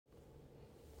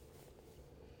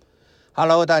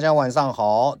Hello， 大家晚上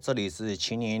好，这里是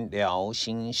秦年聊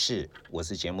心事，我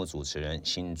是节目主持人、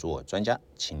星座专家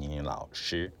秦年老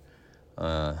师。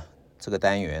这个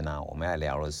单元呢，我们要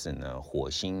聊的是呢，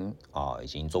火星已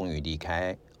经终于离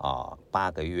开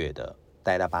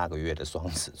待了8个月的双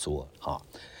子座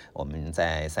我们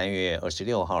在3月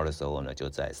26号的时候呢，就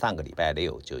在上个礼拜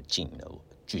六就进了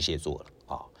巨蟹座了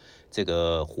这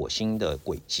个火星的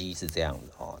轨迹是这样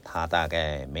的它大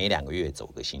概每2个月走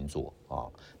个星座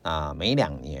那每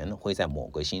2年会在某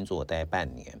个星座待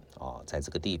半年在这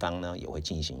个地方呢也会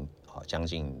进行将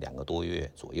近2个多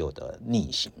月左右的逆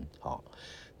行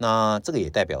那这个也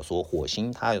代表说火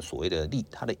星它有所谓的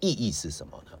它的意义是什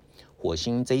么呢？火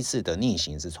星这一次的逆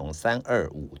行是从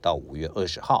325到5月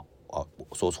20号我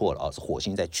说错了是火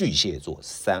星在巨蟹座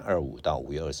，325到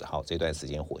5月20号这段时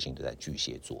间火星都在巨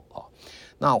蟹座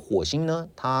那火星呢，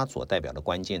它所代表的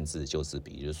关键字就是，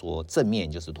比如说正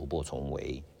面就是突破重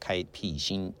围，开辟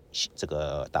新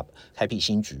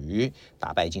局，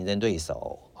打败竞争对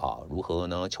手如何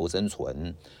呢求生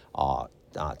存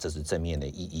这是正面的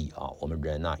意义我们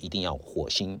人一定要火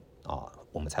星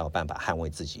我们才有办法捍卫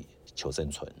自己求生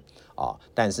存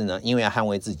但是呢，因为要捍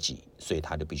卫自己，所以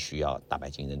他就必须要打败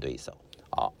竞争对手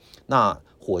那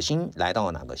火星来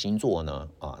到哪个星座呢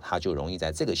它就容易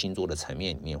在这个星座的层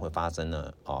面里面会发生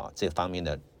呢这方面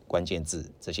的关键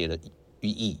字这些的寓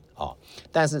意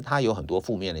但是它有很多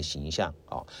负面的形象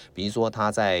比如说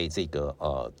它在这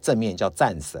个正面叫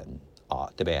战神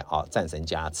对不对战神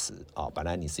加持本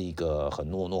来你是一个很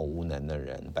懦弱无能的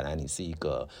人，本来你是一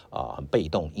个很被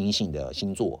动阴性的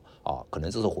星座可能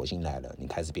这时候火星来了，你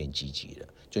开始变积极了。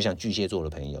就像巨蟹座的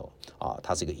朋友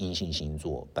他是一个阴性星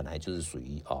座，本来就是属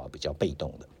于比较被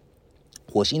动的。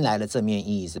火星来了，正面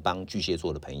意义是帮巨蟹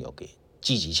座的朋友给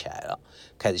积极起来了，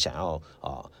开始想要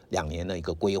2年的一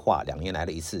个规划，2年来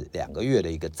了一次2个月的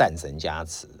一个战神加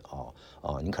持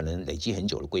你可能累积很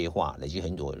久的规划，累积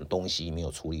很久的东西没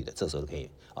有处理的，这时候可以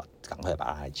赶快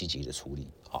把它积极的处理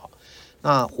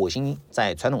那火星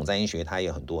在传统占星学它也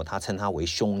有很多，它称它为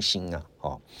凶星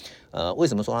为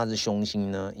什么说它是凶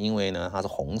星呢？因为呢它是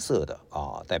红色的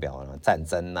代表了战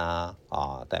争啦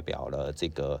代表了这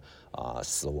个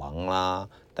死亡啦，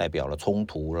代表了冲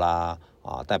突啦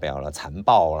代表了残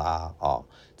暴啦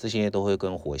这些都会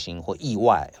跟火星或意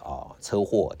外车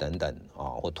祸等等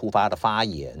或突发的发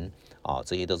言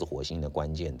这些都是火星的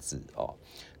关键字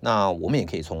那我们也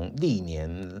可以从历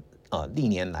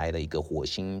年来的一个火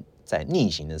星在逆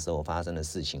行的时候发生的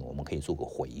事情，我们可以做个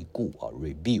回顾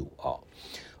review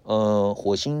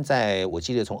火星我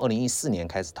记得从2014年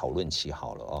开始讨论起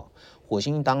好了火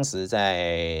星当时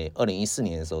在2014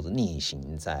年的时候是逆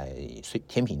行在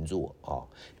天秤座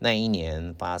那一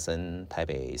年发生台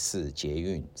北市捷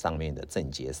运上面的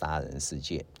郑捷杀人事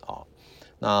件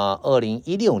那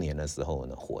2016年的时候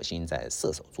呢，火星在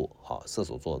射手座射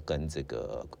手座跟这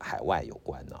个海外有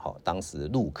关的当时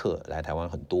陆客来台湾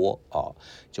很多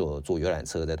就坐游览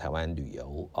车在台湾旅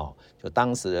游就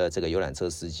当时的这个游览车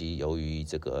司机由于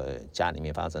这个家里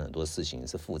面发生很多事情，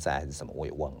是负债还是什么我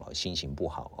也忘了，心情不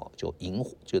好就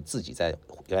自己在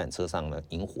游览车上呢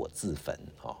引火自焚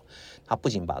他不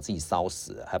仅把自己烧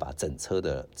死，还把整车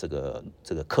的这个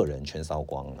客人全烧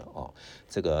光了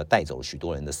这个带走了许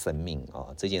多人的生命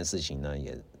这件事情呢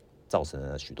也造成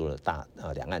了许多的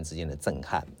两岸之间的震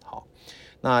撼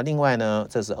那另外呢，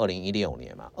这是2016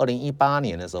年嘛，2018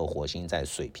年的时候火星在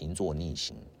水瓶座逆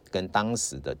行，跟当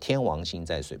时的天王星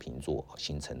在水瓶座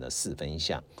形成了4分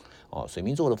相水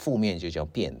瓶座的负面就叫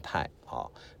变态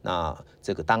那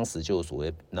这个当时就所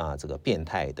谓这个变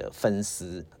态的分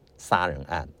尸杀人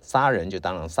案，杀人就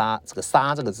当然杀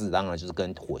这个字当然就是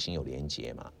跟火星有连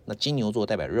结嘛。那金牛座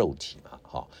代表肉体嘛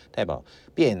代表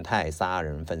变态杀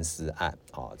人分尸案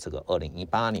这个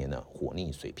2018年的火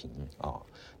逆水瓶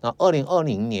那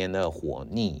2020年的火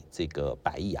逆这个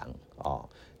白羊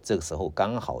这个时候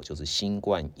刚好就是新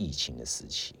冠疫情的时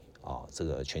期这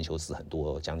个全球是很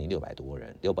多将近600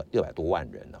多万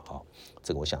人了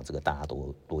这个我想这个大家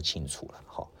都清楚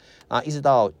了那一直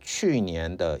到去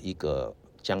年的一个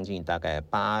将近大概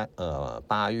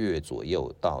8月左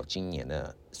右到今年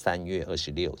的3月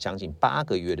26，将近8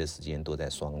个月的时间都在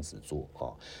双子座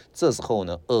这时候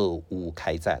呢俄乌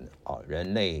开战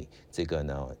人类这个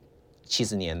呢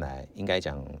70年来应该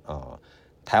讲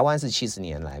台湾是70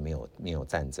年来没有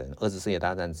战争，2次世界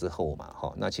大战之后嘛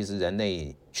那其实人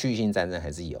类区域性战争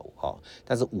还是有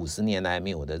但是50年来没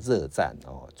有的热战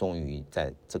终于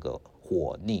在这个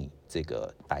火逆这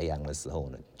个白羊的时候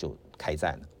呢就开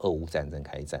战了，俄乌战争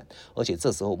开战，而且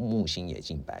这时候木星也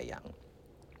进白羊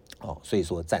所以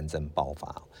说战争爆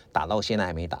发，打到现在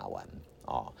还没打完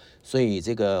所以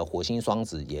这个火星双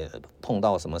子也碰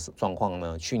到什么状况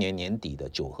呢？去年年底的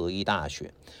9合1大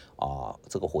选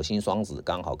这个火星双子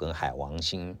刚好跟海王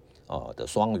星的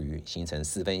双鱼形成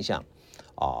4分相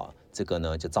这个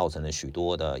呢就造成了许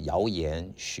多的谣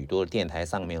言，许多的电台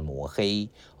上面抹黑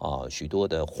许多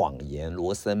的谎言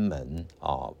罗生门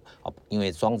因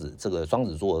为双子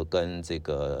座跟这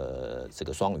个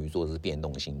双鱼座是变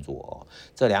动星座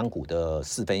这2股的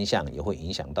4分相也会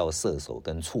影响到射手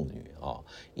跟处女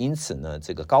因此呢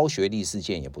这个高学历事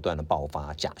件也不断的爆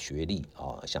发，假学历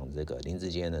像这个林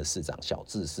志坚的市长小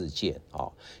智事件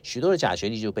许多的假学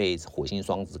历就被火星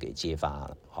双子给揭发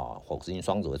了火星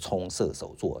双子会冲射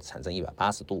手座，产生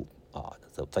180度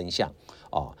的分相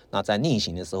那在逆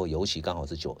行的时候，尤其刚好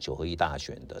是9合1大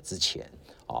选的之前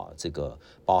这个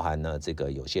包含了这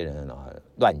个有些人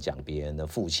乱讲别人的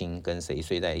父亲跟谁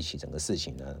睡在一起，整个事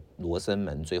情呢罗生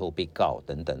门最后被告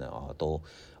等等的都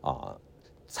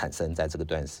产生在这个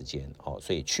段时间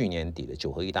所以去年底的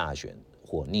9合1大选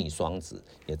火逆双子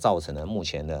也造成了目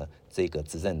前的这个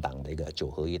执政党的一个9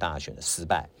合1大选的失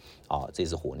败这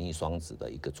是火逆双子的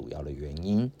一个主要的原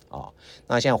因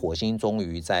那现在火星终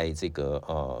于在这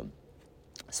个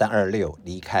326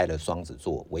离开了双子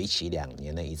座，为期2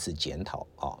年的一次检讨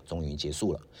终于结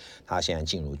束了。他现在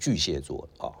进入巨蟹座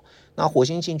那火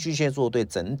星进巨蟹座对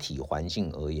整体环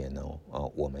境而言呢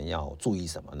我们要注意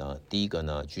什么呢？第一个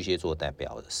呢，巨蟹座代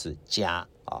表的是家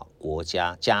国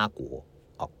家家国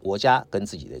国家跟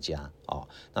自己的家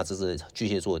那这是巨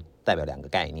蟹座代表2个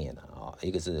概念一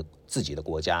个是自己的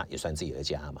国家也算自己的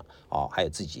家嘛还有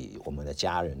我们的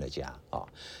家人的家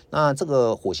那这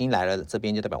个火星来了这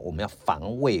边就代表我们要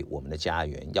防卫我们的家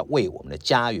园，要为我们的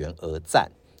家园而战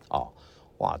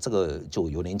哇，这个就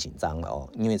有点紧张了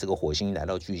因为这个火星来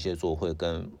到巨蟹座会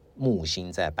跟木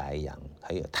星在白羊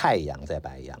还有太阳在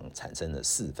白羊产生了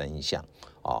4分相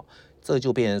这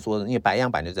就变成说，因为白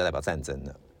羊本来就代表战争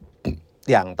了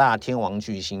2大天王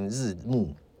巨星日木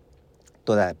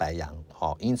都在白羊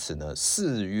因此呢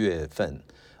4月份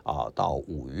到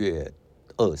5月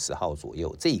20号左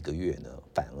右这个月呢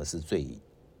反而是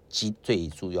最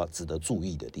主要值得注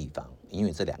意的地方，因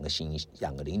为这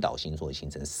2个领导星座形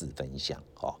成4分相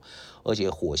而且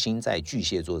火星在巨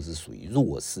蟹座是属于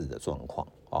弱势的状况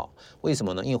为什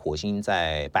么呢？因为火星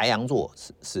在白羊座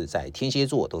是在天蝎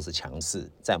座都是强势，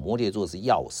在摩羯座是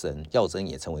曜生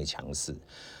也称为强势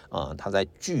它在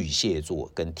巨蟹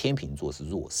座跟天秤座是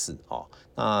弱势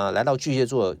那来到巨蟹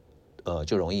座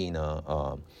就容易呢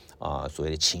所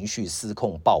谓的情绪失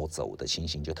控暴走的情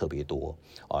形就特别多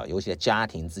尤其在家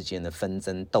庭之间的纷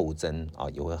争斗争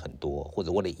也会很多，或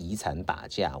者为了遗产打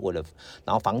架，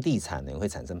然后房地产呢会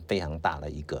产生非常大的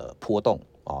一个波动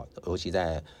尤其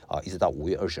在一直到5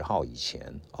月20号以前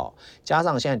加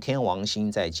上现在天王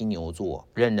星在金牛座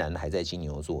仍然还在金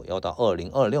牛座，要到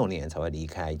2026年才会离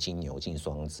开金牛进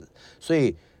双子，所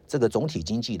以这个总体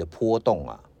经济的波动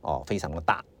非常的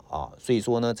大所以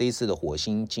说呢，这一次的火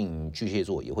星进巨蟹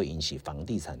座也会引起房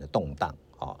地产的动荡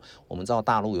我们知道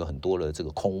大陆有很多的这个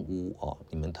空屋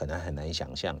你们可能很难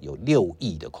想象有6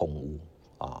亿的空屋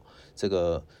这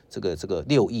个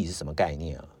6亿是什么概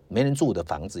念没人住的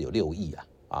房子有6亿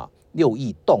6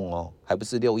亿栋还不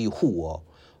是6亿户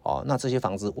那这些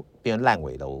房子变成烂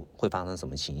尾楼会发生什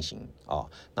么情形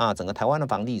那整个台湾的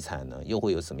房地产呢又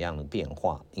会有什么样的变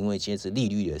化？因为接着利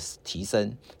率的提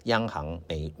升，央行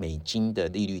美金的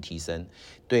利率提升，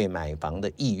对买房的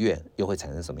意愿又会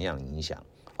产生什么样的影响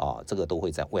这个都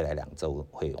会在未来2周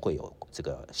会有这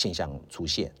个现象出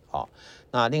现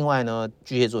那另外呢，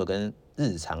巨蟹座跟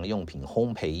日常用品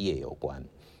烘焙业有关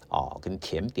跟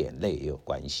甜点类也有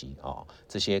关系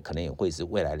这些可能也会是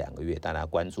未来2个月大家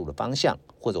关注的方向，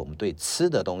或者我们对吃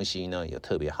的东西呢也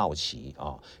特别好奇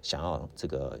想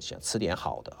吃点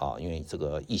好的因为这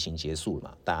个疫情结束了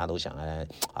嘛，大家都想来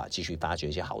继续发掘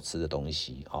一些好吃的东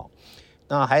西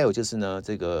那还有就是呢，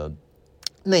这个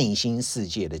内心世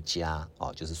界的家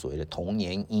就是所谓的童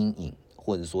年阴影，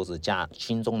或者说是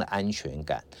心中的安全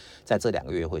感，在这2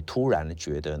个月会突然的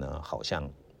觉得呢，好像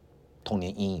童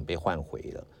年阴影被唤回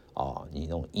了你那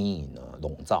种阴影呢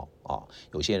笼罩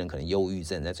有些人可能忧郁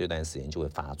症在这段时间就会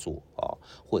发作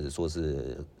或者说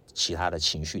是其他的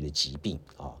情绪的疾病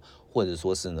或者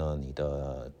说是呢你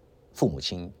的父母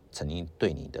亲曾经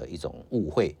对你的一种误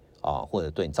会或者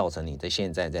对你造成你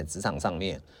现在在职场上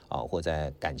面或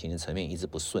在感情的层面一直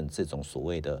不顺，这种所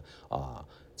谓的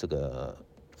这个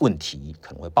问题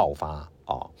可能会爆发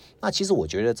那其实我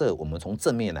觉得我们从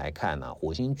正面来看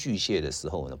火星巨蟹的时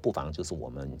候呢，不妨就是我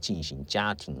们进行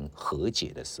家庭和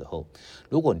解的时候。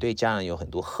如果你对家人有很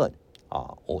多恨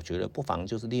我觉得不妨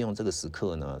就是利用这个时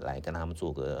刻呢，来跟他们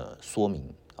做个说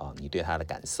明你对他的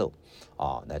感受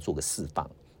来做个释放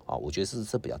我觉得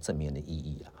是比较正面的意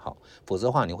义啦。好，否则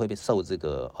的话你会被受这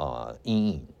个阴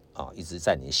影一直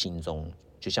在你的心中。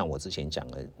就像我之前讲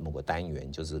的某个单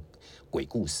元，就是鬼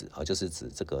故事就是指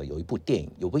这个有一部电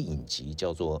影，有部影集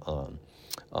叫做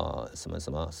什么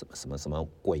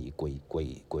鬼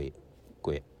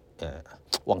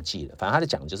忘记了，反正他在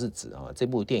讲就是指这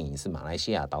部电影是马来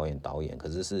西亚导演，可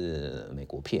是是美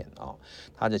国片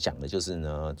他在讲的就是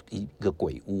呢一个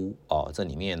鬼屋这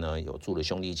里面呢有住了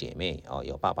兄弟姐妹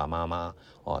有爸爸妈妈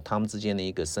他们之间的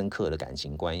一个深刻的感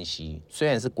情关系，虽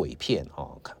然是鬼片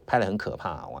拍得很可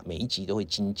怕每一集都会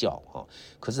惊叫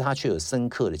可是它却有深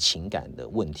刻的情感的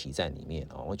问题在里面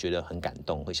我觉得很感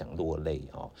动，会想落泪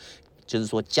就是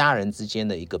说家人之间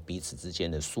的一个彼此之间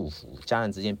的束缚，家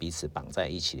人之间彼此绑在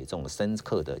一起的这种深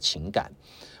刻的情感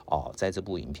在这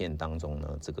部影片当中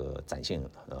呢，这个展现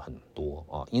很多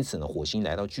因此呢，火星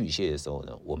来到巨蟹的时候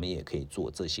呢，我们也可以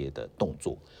做这些的动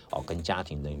作跟家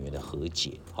庭人员的和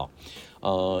解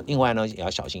另外呢，也要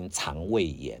小心肠胃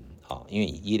炎因为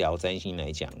以医疗占星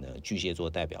来讲呢，巨蟹座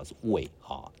代表是胃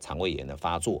肠胃炎的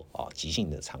发作急性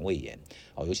的肠胃炎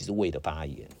尤其是胃的发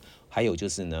炎。还有就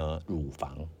是呢，乳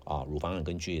房乳房也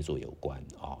跟巨蟹座有关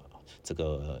这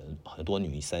个很多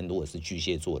女生如果是巨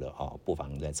蟹座的不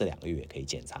妨在这2个月可以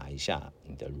检查一下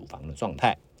你的乳房的状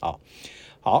态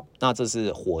好，那这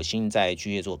是火星在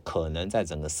巨蟹座可能在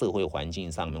整个社会环境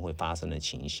上面会发生的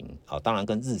情形当然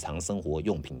跟日常生活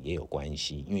用品也有关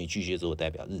系，因为巨蟹座代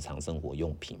表日常生活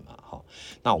用品嘛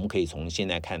那我们可以从现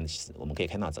在看，我们可以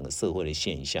看到整个社会的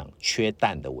现象，缺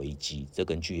蛋的危机，这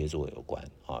跟巨蟹座有关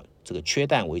这个缺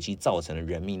蛋危机造成了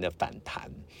人民的反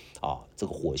弹这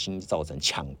个火星造成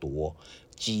抢夺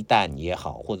鸡蛋也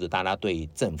好，或者大家对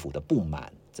政府的不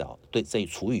满，对这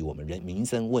处理我们民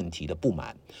生问题的不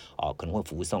满可能会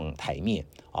浮上台面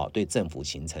对政府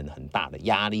形成很大的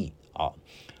压力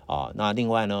那另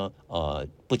外呢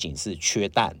不仅是缺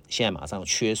蛋，现在马上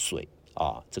缺水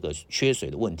这个缺水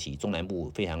的问题，中南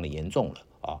部非常的严重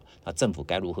了那政府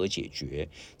该如何解决？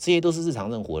这些都是日常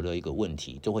生活的一个问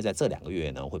题，都会在这2个月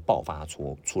呢会爆发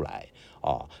出来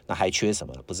那还缺什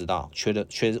么？不知道，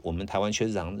我们台湾缺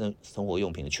日常生活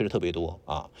用品缺的特别多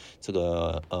这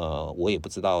个我也不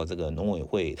知道这个农委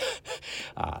会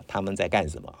他们在干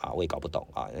什么我也搞不懂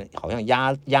好像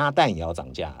鸭蛋也要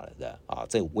涨价了的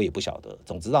这我也不晓得。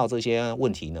总之道这些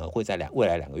问题呢会在未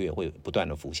来2个月会不断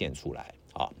的浮现出来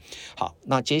好，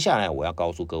那接下来我要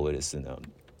告诉各位的是呢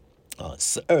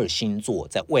12星座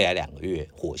在未来2个月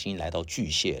火星来到巨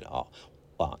蟹了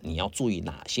你要注意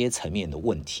哪些层面的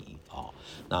问题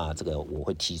那这个我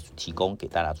会提供给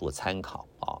大家做参考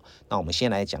那我们先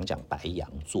来讲讲白羊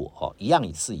座一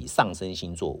样是以上升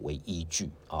星座为依据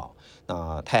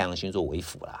那太阳星座为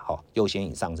辅啦优先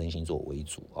以上升星座为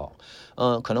主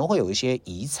可能会有一些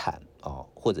遗产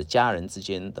或者家人之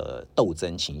间的斗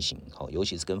争情形尤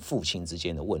其是跟父亲之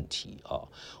间的问题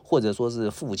或者说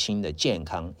是父亲的健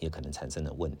康也可能产生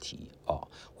的问题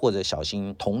或者小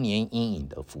心童年阴影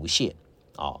的浮现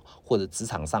或者职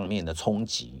场上面的冲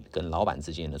击跟老板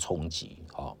之间的冲击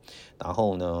然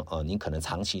后呢你可能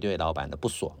长期对老板的不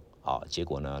爽结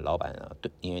果呢老板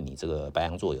因为你这个白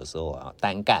羊座有时候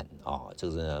单干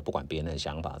就是不管别人的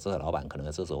想法，这个老板可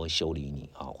能这时候会修理你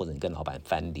或者你跟老板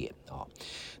翻脸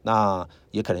那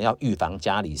也可能要预防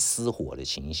家里失火的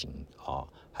情形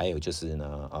还有就是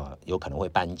呢有可能会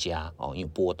搬家因为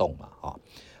波动嘛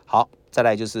好，再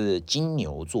来就是金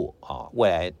牛座未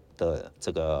来的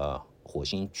这个火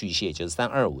星巨蟹就是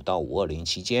325到520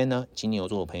期间呢，金牛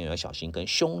座的朋友要小心跟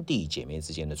兄弟姐妹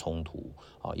之间的冲突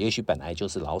也许本来就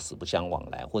是老死不相往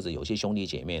来，或者有些兄弟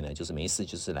姐妹呢就是没事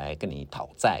就是来跟你讨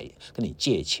债，跟你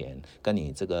借钱，跟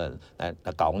你这个来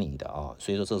搞你的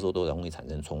所以说这时候都容易产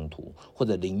生冲突，或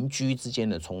者邻居之间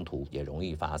的冲突也容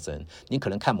易发生。你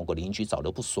可能看某个邻居早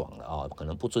就不爽了可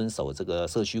能不遵守这个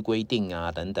社区规定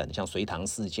等等，像隋唐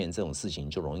事件这种事情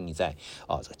就容易在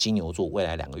金牛座未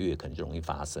来2个月可能就容易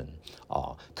发生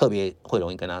特别会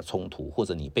容易跟他冲突，或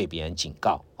者你被别人警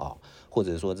告或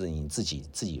者说是你自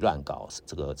己乱搞，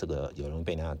这个有容易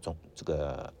被人家这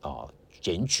个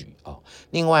检举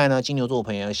另外呢，金牛座的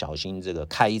朋友要小心这个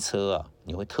开车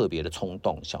你会特别的冲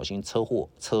动，小心车祸、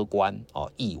车关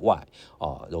意外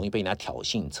容易被人家挑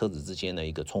衅，车子之间的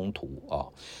一个冲突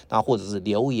那或者是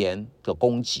流言的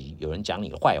攻击，有人讲你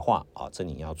的坏话这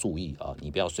你要注意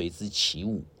你不要随之起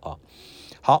舞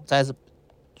好，再来是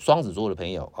双子座的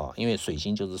朋友因为水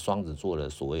星就是双子座的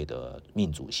所谓的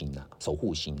命主星守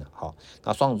护星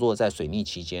那双子座在水逆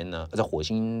期间呢，在火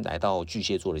星来到巨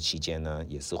蟹座的期间呢，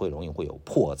也是容易会有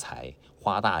破财、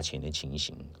花大钱的情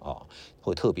形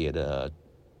会特别的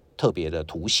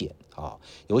凸显啊，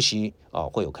尤其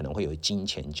可能会有金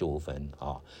钱纠纷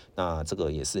啊。那这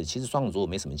个也是，其实双子座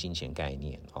没什么金钱概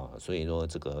念啊，所以说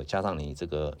这个加上你这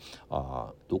个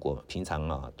如果平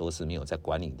常都是没有在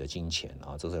管理你的金钱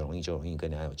啊，这时候容易跟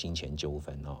人家有金钱纠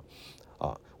纷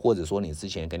或者说你之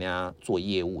前跟人家做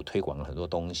业务推广了很多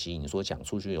东西，你说讲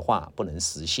出去的话不能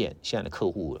实现，现在的客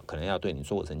户可能要对你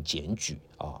做成检举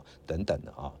等等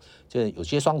的就是有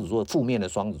些双子座负面的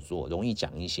双子座容易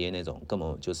讲一些那种根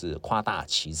本就是夸大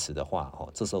其词的话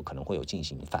这时候可能会有进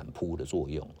行反扑的作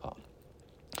用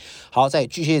好，在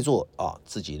巨蟹座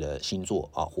自己的星座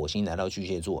火星来到巨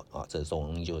蟹座这时候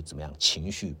容易就怎么样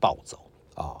情绪暴走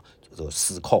这个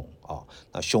失控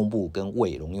那胸部跟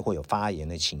胃容易会有发炎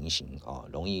的情形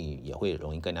也会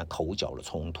容易跟人家口角的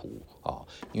冲突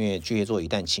因为巨蟹座一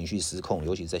旦情绪失控，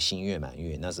尤其在新月满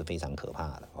月，那是非常可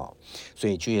怕的所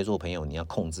以巨蟹座朋友你要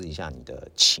控制一下你的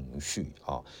情绪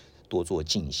多做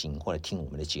静心或者听我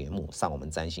们的节目，上我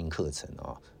们占星课程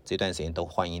这段时间都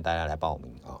欢迎大家来报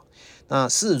名那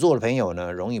狮子座的朋友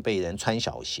呢，容易被人穿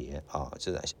小鞋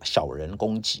就是小人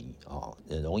攻击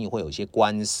容易会有一些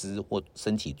官司或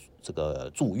身体这个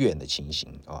住院的情形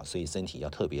所以身体要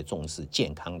特别重视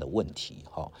健康的问题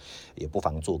也不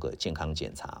妨做个健康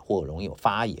检查，或容易有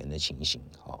发炎的情形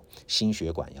心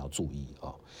血管要注意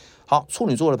好，处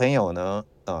女座的朋友呢，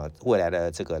未来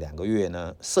的这个2个月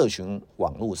呢，社群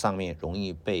网络上面容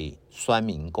易被酸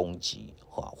民攻击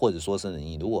或者说是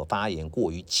你如果发言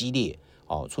过于激烈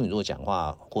处女座讲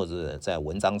话或者在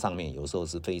文章上面有时候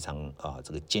是非常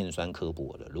这个尖酸刻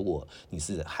薄的，如果你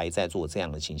是还在做这样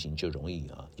的情形，就容易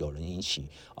有人引起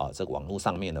这个网络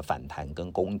上面的反弹跟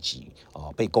攻击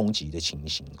被攻击的情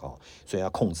形所以要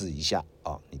控制一下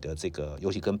你的这个，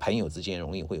尤其跟朋友之间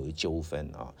容易会有纠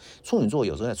纷处女座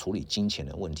有时候在处理金钱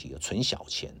的问题，存小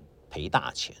钱赔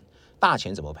大钱。大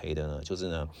钱怎么赔的呢？就是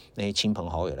呢那些亲朋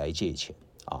好友来借钱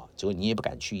结果你也不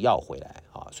敢去要回来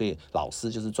所以老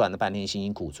师就是赚了半天辛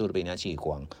辛苦，最后都被人家借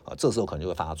光这时候可能就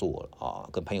会发作了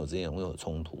跟朋友之间容易有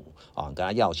冲突跟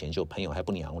他要钱，就朋友还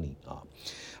不鸟你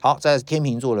好，在天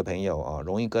秤座的朋友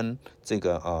容易跟这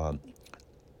个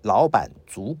老板、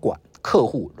主管、客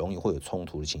户容易会有冲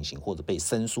突的情形，或者被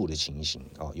申诉的情形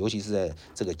尤其是在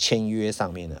这个签约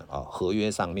上面呢合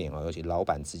约上面尤其老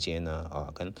板之间呢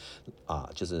跟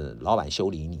就是老板修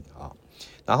理你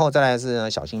然后再来是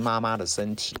呢小心妈妈的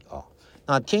身体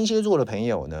那天蝎座的朋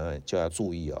友呢就要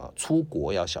注意出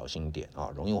国要小心点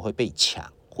容易会被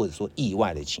抢，或者说意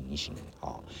外的情形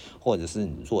或者是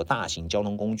你坐大型交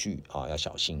通工具要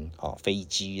小心飞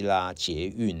机啦、捷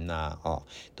运啦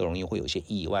都容易会有一些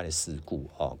意外的事故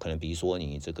可能比如说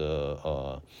你这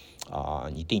个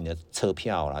你订的车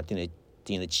票啦、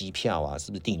订的机票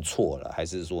是不是订错了，还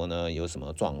是说呢有什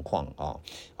么状况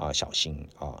小心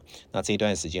那这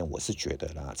段时间我是觉得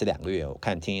啦，这2个月我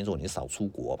看天蝎座你少出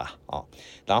国吧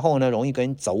然后呢容易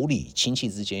跟妯娌亲戚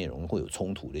之间也容易会有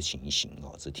冲突的情形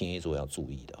这是天蝎座要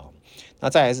注意的那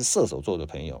再来是射手座的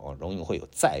朋友容易会有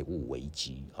债务危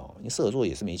机因为射手座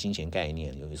也是没金钱概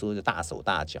念，有时候就大手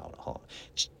大脚了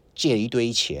借了一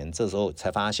堆钱，这时候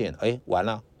才发现完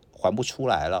了还不出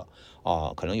来了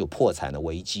可能有破产的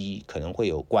危机，可能会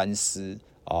有官司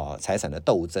财产的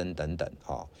斗争等等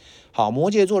好，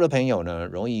摩羯座的朋友呢，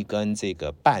容易跟这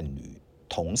个伴侣、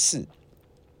同事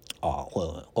或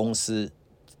者公司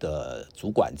的主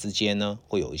管之间呢，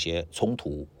会有一些冲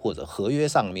突，或者合约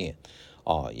上面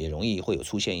也容易会有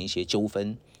出现一些纠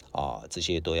纷这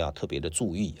些都要特别的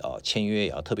注意签约也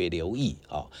要特别留意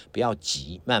不要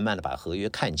急，慢慢的把合约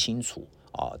看清楚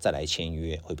再来签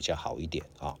约会比较好一点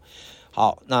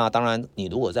好，那当然你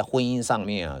如果在婚姻上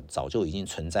面早就已经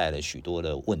存在了许多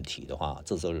的问题的话，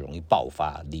这时候容易爆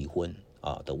发离婚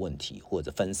的问题，或者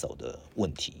分手的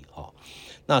问题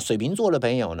那水瓶座的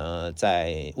朋友呢，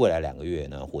在未来2个月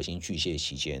呢，火星巨蟹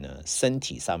期间呢，身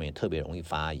体上面特别容易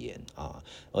发炎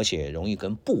而且容易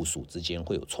跟部属之间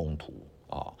会有冲突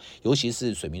尤其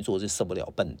是水瓶座是受不了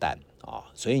笨蛋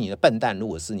所以你的笨蛋如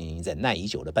果是你忍耐已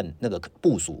久的那个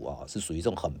部属是属于这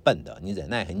种很笨的，你忍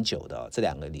耐很久的这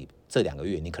2个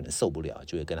月你可能受不了，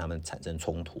就会跟他们产生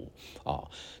冲突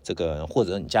这个或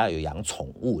者你家里有养宠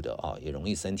物的也容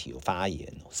易身体有发炎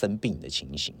生病的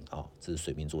情形这是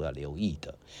水瓶座要留意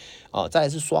的再来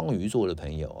是双鱼座的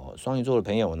朋友双鱼座的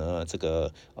朋友呢，这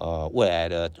个未来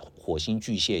的火星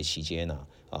巨蟹期间呢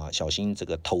小心这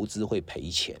个投资会赔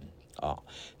钱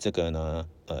这个呢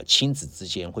亲子之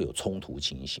间会有冲突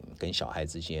情形，跟小孩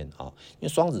之间因为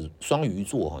双鱼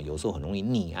座有时候很容易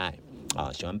溺爱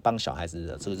喜欢帮小孩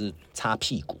子这个是擦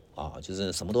屁股就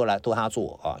是什么都他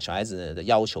做小孩子的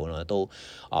要求呢都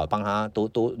帮他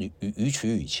都予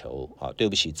取予求对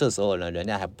不起，这时候呢人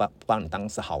家还不帮你当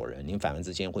是好人，你反而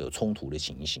之间会有冲突的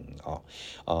情形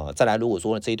再来，如果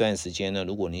说这一段时间呢，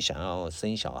如果你想要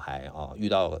生小孩遇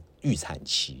到预产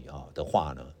期的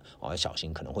话呢，要小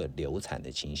心可能会有流产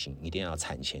的情形，一定要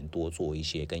产前多做一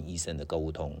些跟医生的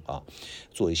沟通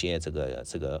做一些这个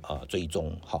追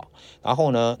踪然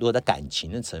后呢，如果在感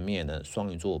情的层面呢，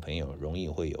双鱼座朋友容易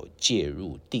会有介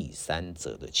入第三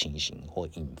者的情形，或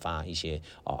引发一些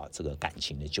这个感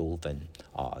情的纠纷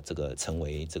这个成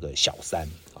为这个小三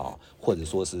或者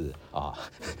说是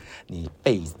你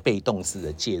被动式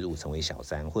的介入成为小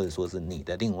三，或者说是你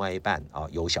的另外一半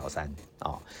有小三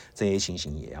这些情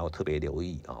形也要特别留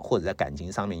意或者在感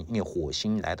情上面，因为火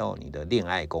星来到你的恋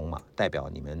爱宫嘛，代表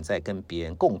你们在跟别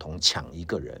人共同抢一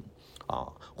个人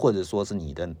或者说是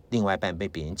你的另外一半被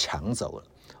别人抢走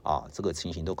了这个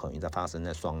情形都可能在发生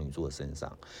在双鱼座身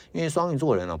上，因为双鱼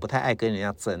座人不太爱跟人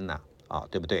家争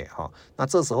对不对那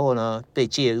这时候呢被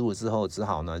介入之后，只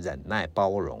好呢忍耐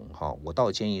包容我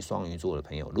倒建议双鱼座的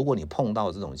朋友，如果你碰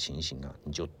到这种情形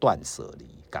你就断舍离，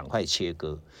赶快切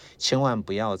割，千万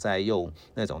不要再用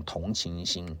那种同情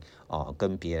心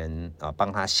跟别人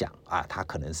帮他想他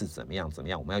可能是怎么样，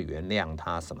我们要原谅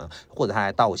他什么，或者他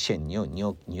来道歉，你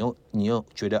又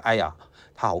觉得哎呀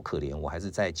他好可怜，我还是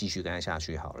再继续跟他下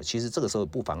去好了。其实这个时候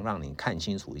不妨让你看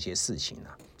清楚一些事情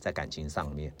在感情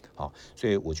上面所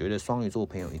以我觉得双鱼座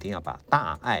朋友一定要把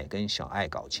大爱跟小爱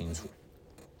搞清楚。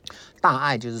大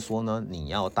爱就是说呢，你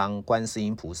要当观世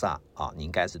音菩萨你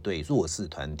应该是对弱势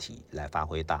团体来发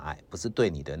挥大爱，不是对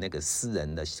你的那个私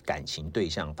人的感情对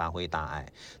象发挥大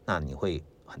爱，那你会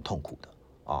很痛苦的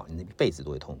你一辈子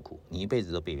都会痛苦，你一辈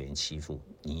子都被别人欺负，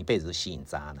你一辈子都吸引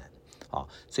渣男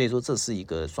所以说这是一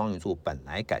个双鱼座本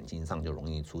来感情上就容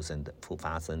易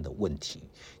发生的问题，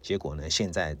结果呢现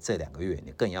在这2个月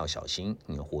你更要小心，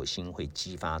你的火星会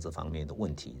激发这方面的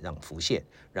问题让浮现，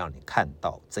让你看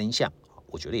到真相，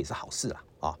我觉得也是好事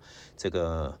这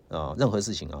个任何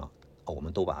事情我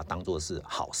们都把它当作是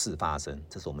好事发生，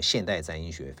这是我们现代占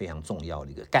星学非常重要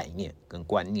的一个概念跟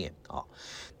观念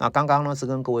那刚刚呢是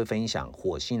跟各位分享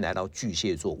火星来到巨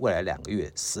蟹座未来2个月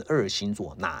12星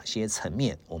座哪些层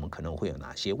面我们可能会有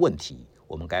哪些问题，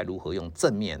我们该如何用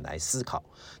正面来思考。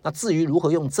那至于如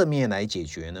何用正面来解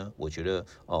决呢，我觉得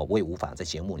我也无法在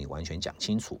节目里完全讲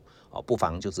清楚不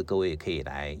妨就是各位可以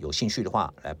来有兴趣的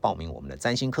话来报名我们的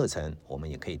占星课程，我们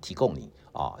也可以提供你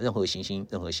任何行星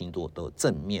任何星座都有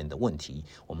正面的问题，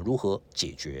我们如何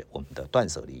解决我们的断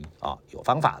舍离有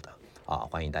方法的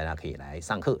欢迎大家可以来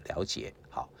上课了解。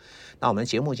好，那我们的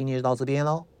节目今天就到这边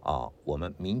咯我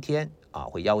们明天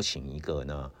会邀请一个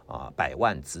呢100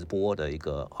万直播的一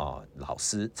个老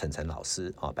师陈老师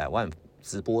100万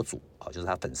直播主就是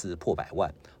他粉丝破100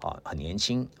万很年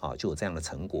轻就有这样的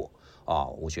成果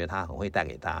我觉得他很会带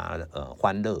给大家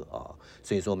欢乐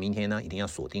所以说明天呢一定要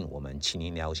锁定我们麒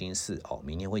麟聊心室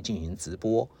明天会进行直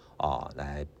播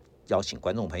来邀请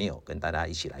观众朋友跟大家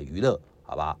一起来娱乐，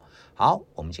好不好？好，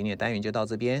我们今天的单元就到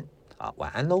这边晚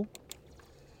安喽。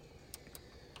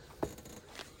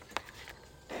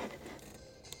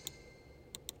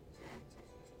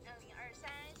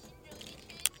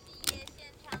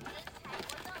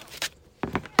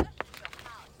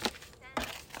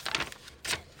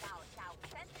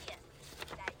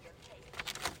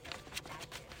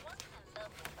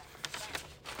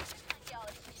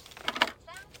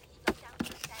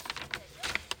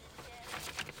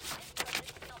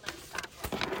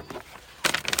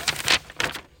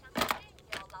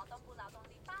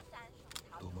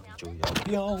就要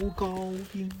飙高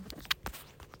音。